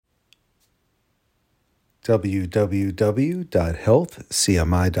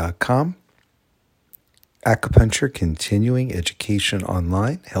www.healthcmi.com. Acupuncture Continuing Education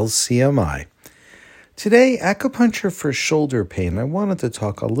Online, Health CMI. Today, acupuncture for shoulder pain. I wanted to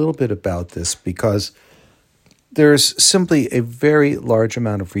talk a little bit about this because there's simply a very large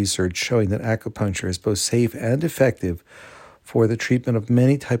amount of research showing that acupuncture is both safe and effective for the treatment of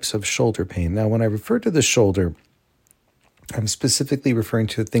many types of shoulder pain. Now, when I refer to the shoulder, I'm specifically referring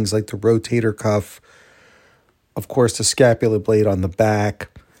to things like the rotator cuff, of course, the scapular blade on the back,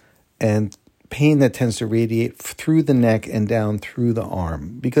 and pain that tends to radiate through the neck and down through the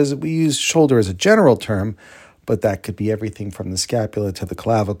arm. Because we use shoulder as a general term, but that could be everything from the scapula to the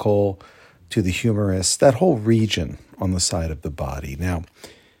clavicle to the humerus, that whole region on the side of the body. Now,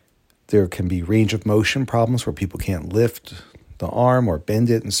 there can be range of motion problems where people can't lift the arm or bend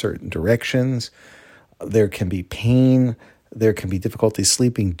it in certain directions. There can be pain. There can be difficulty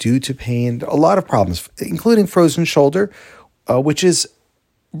sleeping due to pain. A lot of problems, including frozen shoulder, which is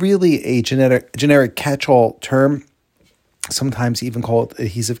really a generic catch-all term, sometimes even called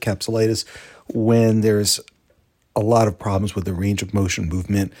adhesive capsulitis, when there's a lot of problems with the range of motion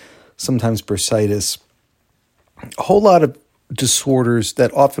movement, sometimes bursitis, a whole lot of disorders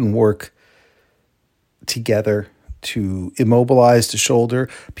that often work together to immobilize the shoulder.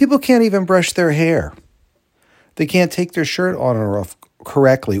 People can't even brush their hair. They can't take their shirt on or off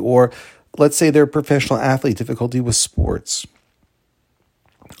correctly. Or let's say they're a professional athlete, difficulty with sports.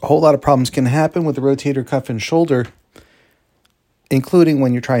 A whole lot of problems can happen with the rotator cuff and shoulder, including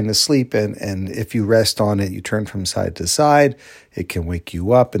when you're trying to sleep. And if you rest on it, you turn from side to side, it can wake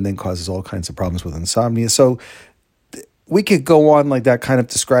you up and then causes all kinds of problems with insomnia. So we could go on like that, kind of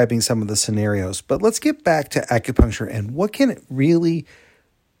describing some of the scenarios. But let's get back to acupuncture and what can it really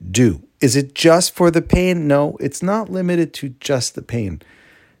do? Is it just for the pain? No, it's not limited to just the pain.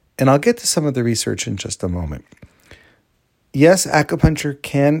 And I'll get to some of the research in just a moment. Yes, acupuncture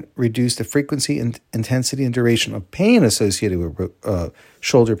can reduce the frequency, and intensity, and duration of pain associated with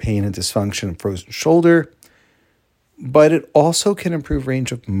shoulder pain and dysfunction and frozen shoulder, but it also can improve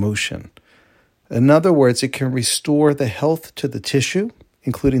range of motion. In other words, it can restore the health to the tissue,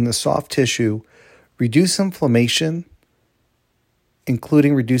 including the soft tissue, reduce inflammation,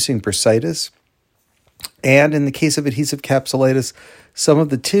 including reducing bursitis, and in the case of adhesive capsulitis, some of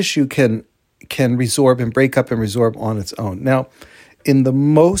the tissue can resorb and break up and resorb on its own. Now, in the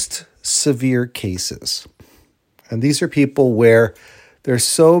most severe cases, and these are people where there's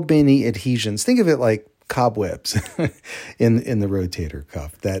so many adhesions, think of it like cobwebs in the rotator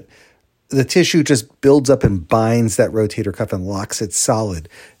cuff, that the tissue just builds up and binds that rotator cuff and locks it solid.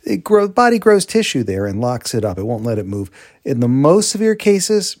 Body grows tissue there and locks it up. It won't let it move. In the most severe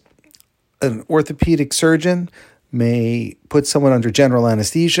cases, an orthopedic surgeon may put someone under general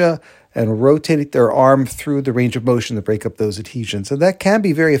anesthesia and rotate their arm through the range of motion to break up those adhesions. And that can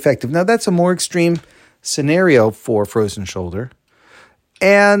be very effective. Now, that's a more extreme scenario for frozen shoulder.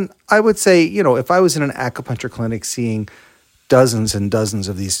 And I would say, if I was in an acupuncture clinic seeing dozens and dozens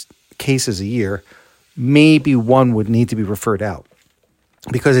of these cases a year, maybe one would need to be referred out,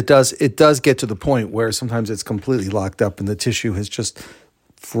 because it does get to the point where sometimes it's completely locked up and the tissue has just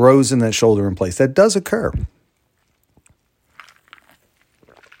frozen that shoulder in place. That does occur.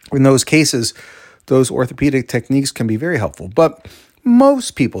 In those cases, those orthopedic techniques can be very helpful, but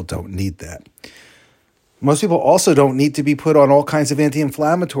most people don't need that. Most people also don't need to be put on all kinds of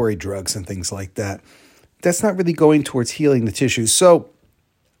anti-inflammatory drugs and things like that. That's not really going towards healing the tissue. So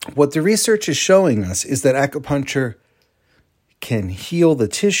what the research is showing us is that acupuncture can heal the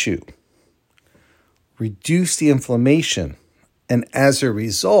tissue, reduce the inflammation, and as a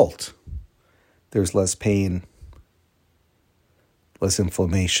result, there's less pain, less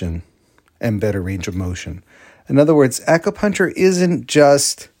inflammation, and better range of motion. In other words, acupuncture isn't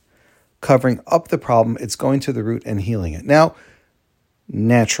just covering up the problem, it's going to the root and healing it. Now,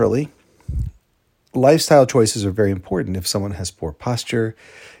 naturally, lifestyle choices are very important. If someone has poor posture,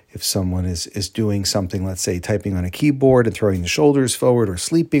 if someone is doing something, let's say typing on a keyboard and throwing the shoulders forward or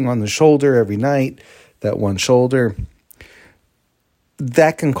sleeping on the shoulder every night, that one shoulder,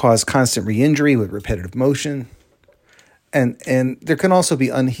 that can cause constant re-injury with repetitive motion. And there can also be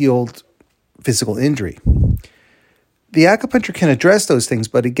unhealed physical injury. The acupuncture can address those things,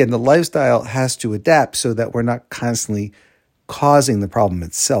 but again, the lifestyle has to adapt so that we're not constantly causing the problem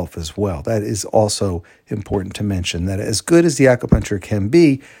itself as well. That is also important to mention, that as good as the acupuncture can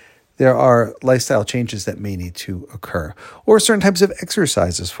be, there are lifestyle changes that may need to occur. Or certain types of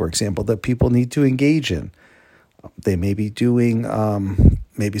exercises, for example, that people need to engage in. They may be doing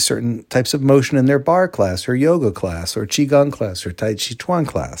maybe certain types of motion in their bar class or yoga class or qigong class or tai chi chuan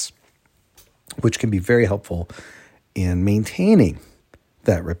class. which can be very helpful in maintaining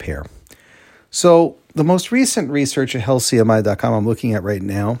that repair. So the most recent research at healthcmi.com I'm looking at right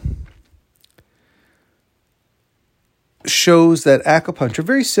now shows that acupuncture,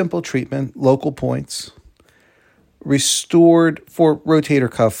 very simple treatment, local points, restored for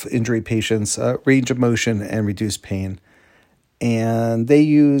rotator cuff injury patients, range of motion and reduced pain. And they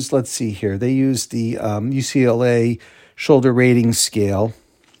use, they use the UCLA shoulder rating scale,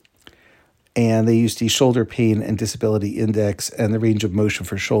 and they use the shoulder pain and disability index and the range of motion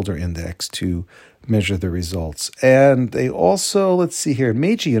for shoulder index to measure the results. And they also,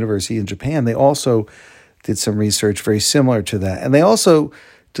 Meiji University in Japan, they also did some research very similar to that. And they also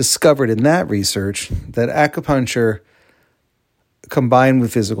discovered in that research that acupuncture combined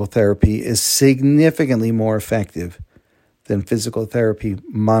with physical therapy is significantly more effective than physical therapy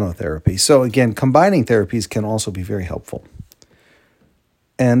monotherapy. So again, combining therapies can also be very helpful.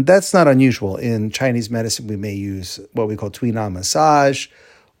 And that's not unusual. In Chinese medicine, we may use what we call Tuina massage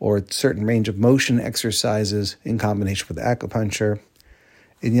or certain range of motion exercises in combination with acupuncture.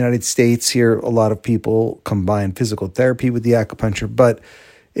 In the United States here, a lot of people combine physical therapy with the acupuncture. But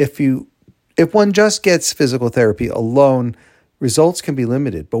if one just gets physical therapy alone, results can be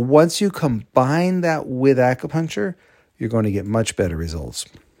limited. But once you combine that with acupuncture, you're going to get much better results.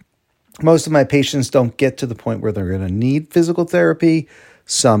 Most of my patients don't get to the point where they're going to need physical therapy.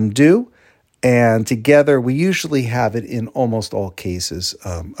 Some do. And together, we usually have it in almost all cases,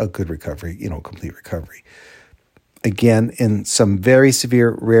 a good recovery, complete recovery. Again, in some very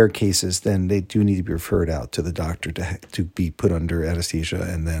severe, rare cases, then they do need to be referred out to the doctor to be put under anesthesia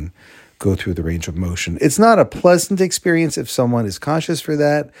and then go through the range of motion. It's not a pleasant experience if someone is conscious for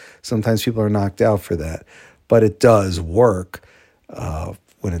that. Sometimes people are knocked out for that. But it does work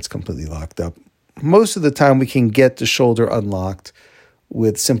when it's completely locked up. Most of the time, we can get the shoulder unlocked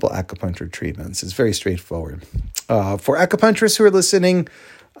with simple acupuncture treatments. It's very straightforward. For acupuncturists who are listening,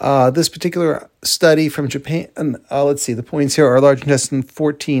 this particular study from Japan, the points here are large intestine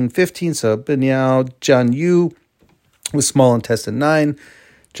 14, 15, so Binyao, Zhan Yu with small intestine 9,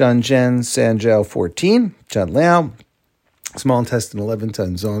 Zhan Zhen, Sanjiao 14, Zhan Liao, small intestine 11,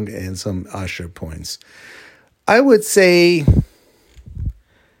 Tan Zong, and some Asha points. I would say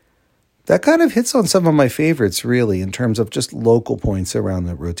that kind of hits on some of my favorites, really, in terms of just local points around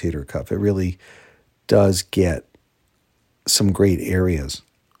the rotator cuff. It really does get some great areas.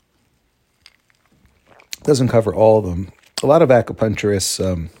 Doesn't cover all of them. A lot of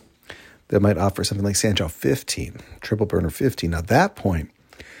acupuncturists that might offer something like Sanjiao 15, triple burner 15. Now, at that point,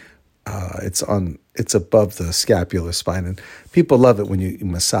 it's above the scapular spine, and people love it when you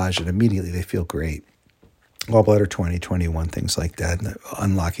massage it. Immediately, they feel great. Gallbladder 20, 21, things like that, and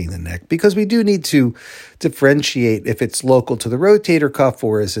unlocking the neck. Because we do need to differentiate if it's local to the rotator cuff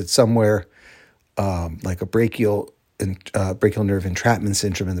or is it somewhere like a brachial nerve entrapment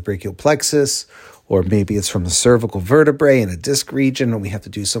syndrome in the brachial plexus, or maybe it's from the cervical vertebrae in a disc region, and we have to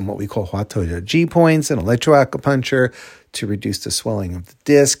do some what we call Huatoya G points and electroacupuncture to reduce the swelling of the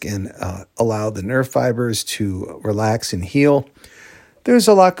disc and allow the nerve fibers to relax and heal. There's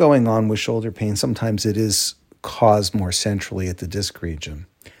a lot going on with shoulder pain. Sometimes it is caused more centrally at the disc region.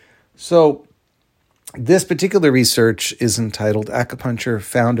 So this particular research is entitled Acupuncture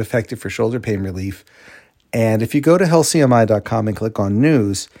Found Effective for Shoulder Pain Relief. And if you go to healthcmi.com and click on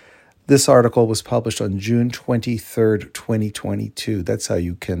news, this article was published on June 23rd, 2022. That's how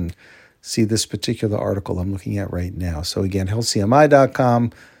you can see this particular article I'm looking at right now. So again,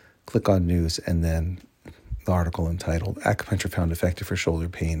 healthcmi.com, click on news, and then the article entitled Acupuncture Found Effective for Shoulder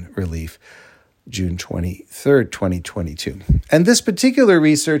Pain Relief, June 23rd, 2022. And this particular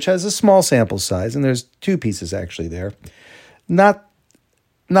research has a small sample size, and there's two pieces actually there. Not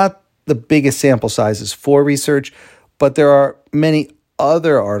the biggest sample sizes for research, but there are many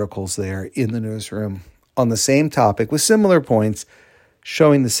other articles there in the newsroom on the same topic with similar points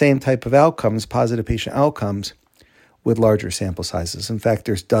showing the same type of outcomes, positive patient outcomes, with larger sample sizes. In fact,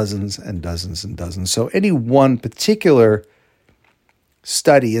 there's dozens and dozens and dozens. So any one particular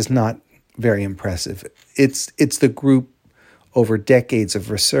study is not very impressive. It's the group over decades of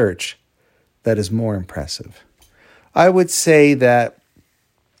research that is more impressive. I would say that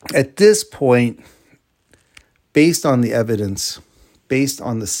at this point, based on the evidence, based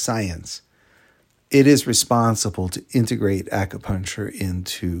on the science, it is responsible to integrate acupuncture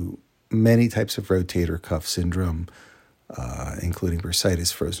into many types of rotator cuff syndrome, including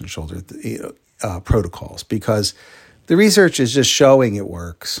bursitis, frozen shoulder protocols, because the research is just showing it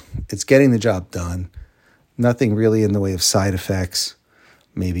works. It's getting the job done. Nothing really in the way of side effects,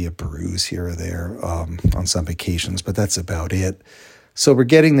 maybe a bruise here or there on some occasions, but that's about it. So we're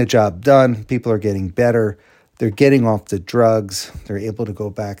getting the job done. People are getting better. They're getting off the drugs. They're able to go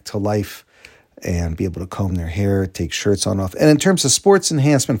back to life and be able to comb their hair, take shirts on off. And in terms of sports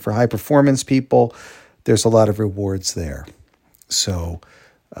enhancement for high performance people, there's a lot of rewards there. So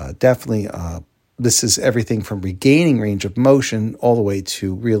definitely this is everything from regaining range of motion all the way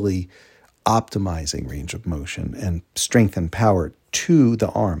to really optimizing range of motion and strength and power to the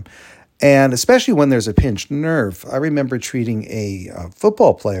arm. And especially when there's a pinched nerve. I remember treating a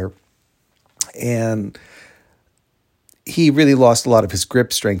football player, and he really lost a lot of his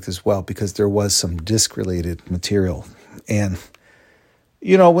grip strength as well because there was some disc-related material. And,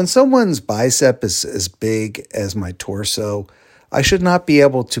 when someone's bicep is as big as my torso, I should not be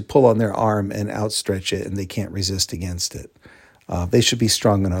able to pull on their arm and outstretch it, and they can't resist against it. They should be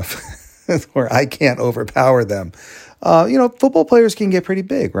strong enough where I can't overpower them. Football players can get pretty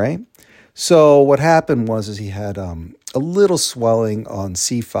big, right? So what happened was he had a little swelling on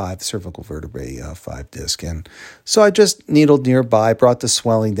C5, cervical vertebrae 5 disc. And so I just needled nearby, brought the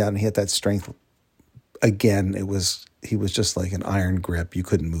swelling down, and he had that strength. Again, he was just like an iron grip. You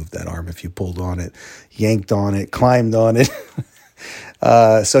couldn't move that arm if you pulled on it, yanked on it, climbed on it.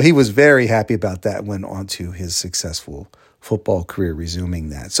 So he was very happy about that, went on to his successful football career, resuming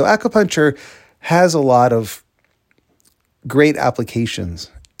that. So acupuncture has a lot of great applications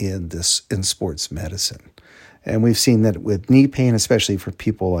in sports medicine. And we've seen that with knee pain, especially for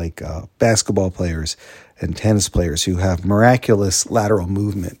people like basketball players and tennis players who have miraculous lateral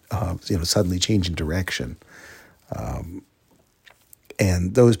movement, suddenly changing direction.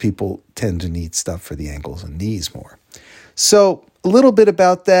 And those people tend to need stuff for the ankles and knees more. So a little bit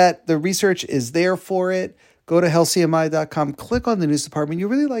about that. The research is there for it. Go to healthcmi.com, click on the news department. You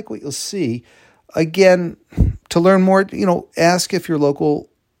really like what you'll see. Again, to learn more, ask if your local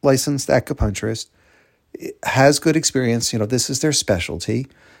licensed acupuncturist has good experience. This is their specialty.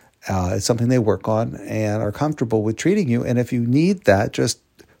 It's something they work on and are comfortable with treating you. And if you need that, just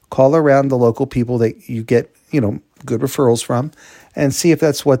call around the local people that you get, good referrals from and see if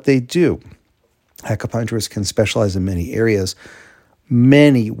that's what they do. Acupuncturists can specialize in many areas.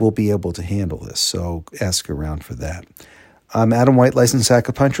 Many will be able to handle this, so ask around for that. I'm Adam White, licensed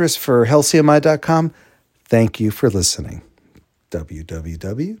acupuncturist for healthcmi.com. Thank you for listening.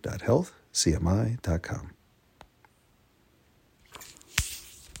 www.healthcmi.com.